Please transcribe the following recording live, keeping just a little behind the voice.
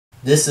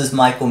This is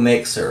Michael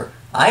Mixerr.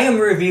 I am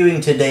reviewing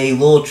today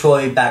Lil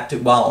Troy Back To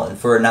Ballin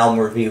for an album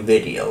review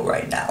video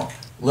right now.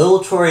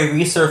 Lil Troy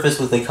resurfaced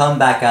with a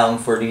comeback album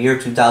for the year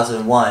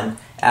 2001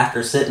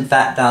 after Sittin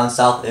Fat Down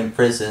South in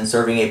prison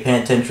serving a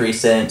penitentiary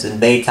sentence in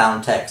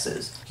Baytown,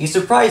 Texas. He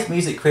surprised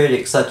music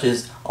critics such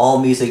as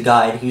AllMusic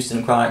Guide,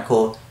 Houston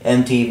Chronicle,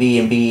 MTV,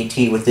 and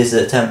BET with this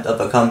attempt of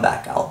a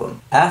comeback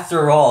album.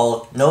 After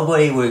all,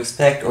 nobody would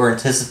expect or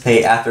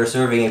anticipate after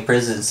serving a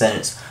prison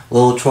sentence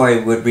Lil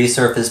Troy would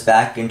resurface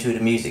back into the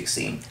music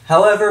scene.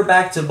 However,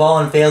 Back To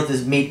Ballin failed to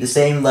meet the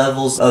same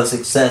levels of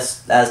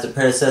success as the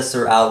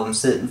predecessor album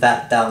Sittin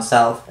Fat Down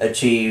South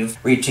achieved,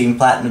 reaching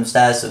platinum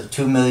status of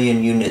 2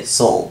 million units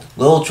sold.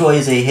 Lil Troy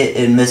is a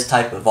hit-and-miss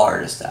type of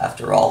artist,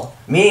 after all,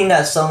 meaning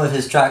that some of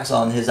his tracks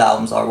on his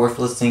albums are worth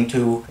listening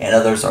to and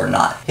others are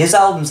not. His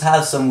albums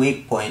have some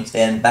weak points,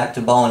 and Back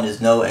To Ballin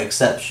is no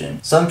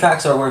exception. Some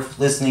tracks are worth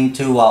listening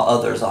to while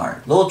others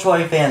aren't. Lil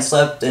Troy fans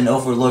slept and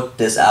overlooked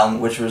this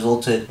album, which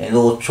resulted in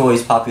Lil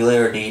Troy's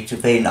popularity to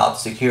fade in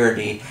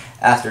obscurity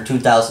after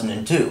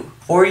 2002.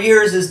 For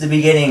Years is the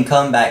beginning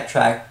comeback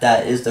track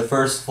that is the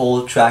first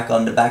full track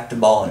on the Back To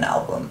Ballin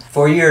album.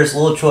 For years,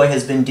 Lil Troy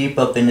has been deep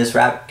up in this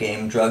rap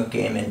game, drug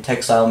game, and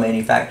textile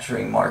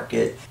manufacturing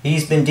market.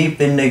 He's been deep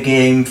in the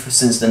game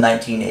since the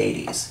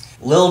 1980s.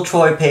 Lil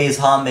Troy pays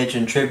homage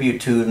and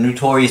tribute to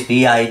Notorious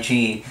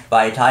B.I.G.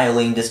 by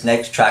titling this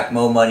next track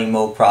Mo Money,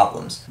 Mo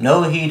Problems.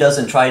 No, he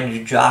doesn't try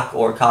to jock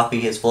or copy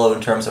his flow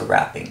in terms of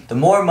rapping. The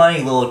more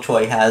money Lil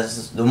Troy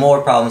has, the more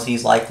problems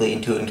he's likely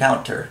to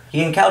encounter.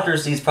 He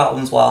encounters these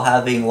problems while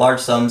having large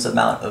sums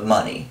amount of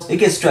money. It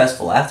gets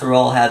stressful. After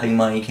all, having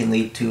money can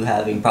lead to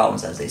having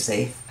problems, as they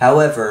say.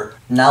 However,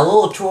 now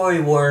Lil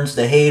Troy warns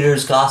the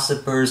haters,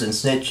 gossipers, and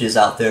snitches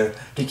out there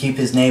to keep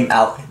his name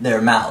out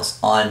their mouths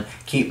on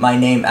Keep My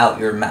Name Out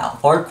Your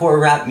Mouth.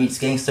 Hardcore rap meets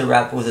gangsta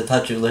rap with a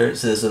touch of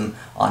lyricism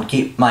on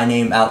Keep My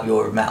Name Out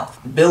Your Mouth.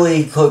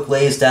 Billy Cook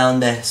lays down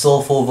the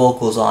soulful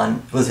vocals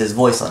on with his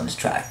voice on this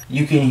track.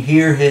 You can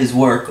hear his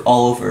work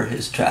all over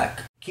his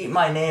track. Keep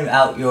My Name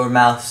Out Your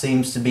Mouth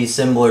seems to be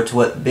similar to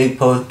what Big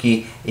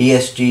Pokey,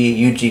 ESG,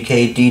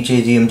 UGK,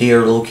 DJ DMD,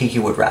 or Lil Kiki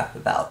would rap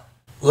about.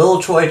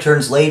 Lil Troy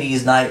turns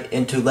Ladies' Night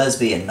into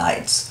Lesbian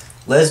Nights.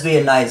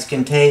 Lesbian Nights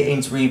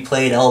contains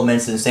replayed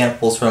elements and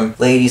samples from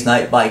Ladies'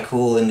 Night by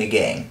Kool and the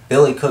Gang.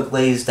 Billy Cook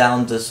lays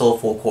down the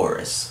soulful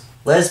chorus.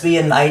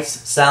 Lesbian Nights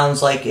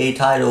sounds like a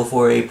title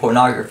for a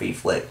pornography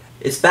flick.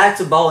 It's back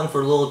to ballin'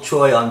 for Lil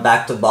Troy on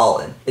Back To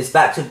Ballin'. It's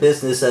back to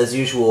business as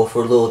usual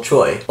for Lil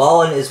Troy.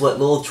 Ballin' is what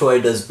Lil Troy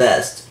does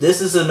best.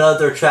 This is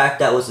another track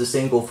that was a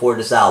single for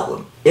this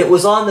album. It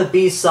was on the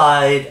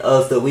B-side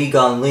of the We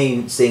Gon'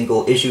 Lean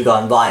single issued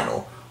on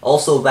vinyl.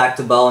 Also, Back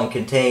To Ballin'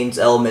 contains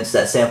elements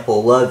that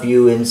sample Love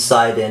You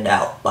Inside and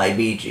Out by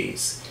Bee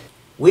Gees.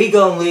 We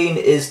Gon' Lean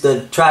is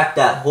the track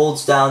that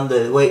holds down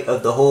the weight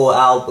of the whole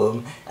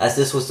album, as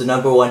this was the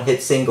 #1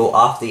 hit single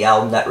off the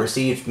album that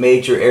received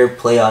major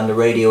airplay on the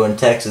radio in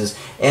Texas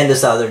and the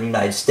southern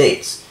United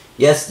States.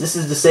 Yes, this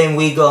is the same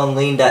We Gon'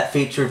 Lean that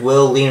featured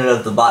Will Leaner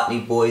of the Botany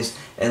Boys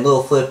and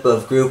Lil Flip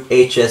of group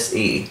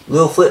HSE.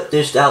 Lil Flip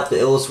dished out the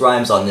illest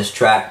rhymes on this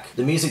track.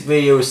 The music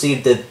video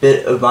received a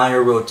bit of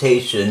minor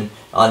rotation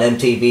on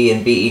MTV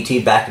and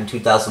BET back in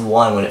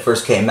 2001 when it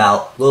first came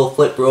out. Lil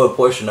Flip wrote a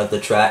portion of the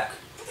track.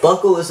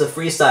 Buckle is a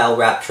freestyle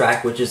rap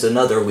track, which is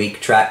another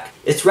weak track.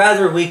 It's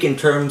rather weak in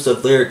terms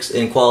of lyrics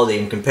and quality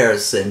in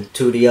comparison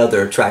to the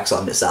other tracks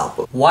on this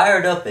album.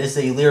 Wired Up is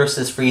a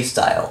lyricist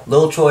freestyle.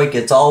 Lil Troy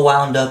gets all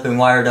wound up and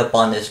wired up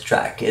on this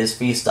track. It is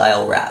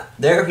freestyle rap.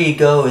 There He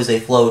Go is a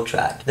flow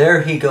track.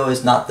 There He Go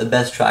is not the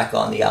best track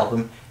on the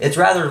album. It's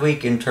rather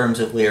weak in terms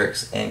of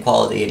lyrics and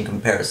quality in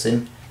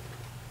comparison.